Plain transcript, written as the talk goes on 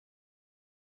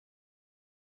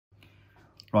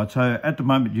Right, so at the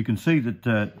moment you can see that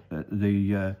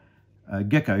the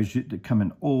geckos that come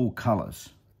in all colours.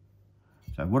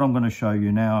 So what I'm going to show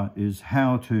you now is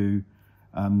how to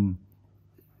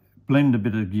blend a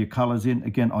bit of your colours in.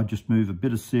 Again, I just move a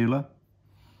bit of sealer,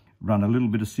 run a little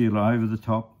bit of sealer over the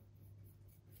top.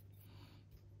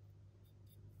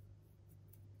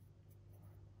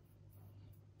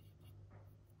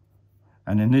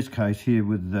 And in this case here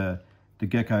with the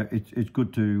gecko, it's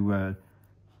good to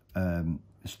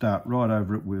start right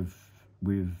over it with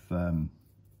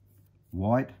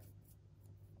white.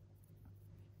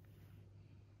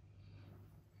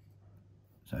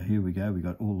 So here we go, we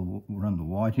got we'll run the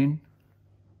white in.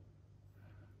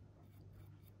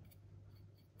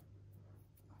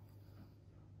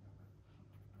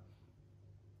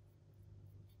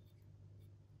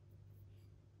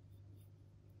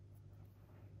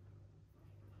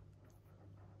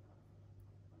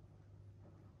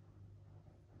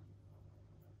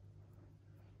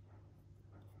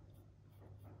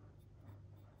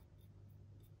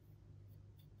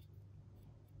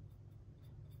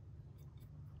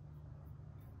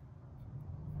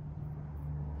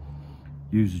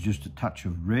 Use just a touch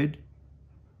of red.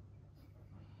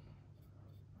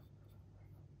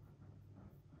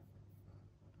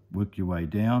 Work your way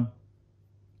down,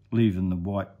 leaving the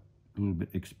white a little bit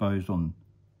exposed on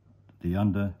the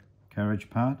undercarriage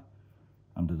part,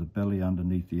 under the belly,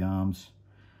 underneath the arms.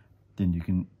 Then you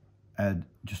can add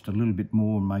just a little bit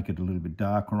more and make it a little bit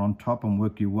darker on top and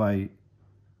work your way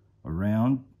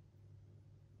around.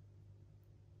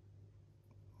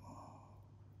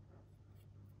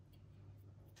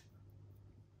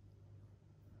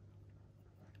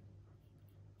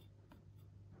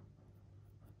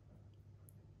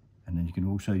 And then you can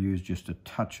also use just a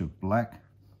touch of black.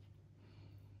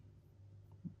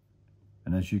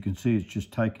 And as you can see, it's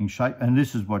just taking shape. And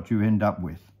this is what you end up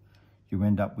with. You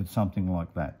end up with something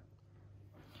like that.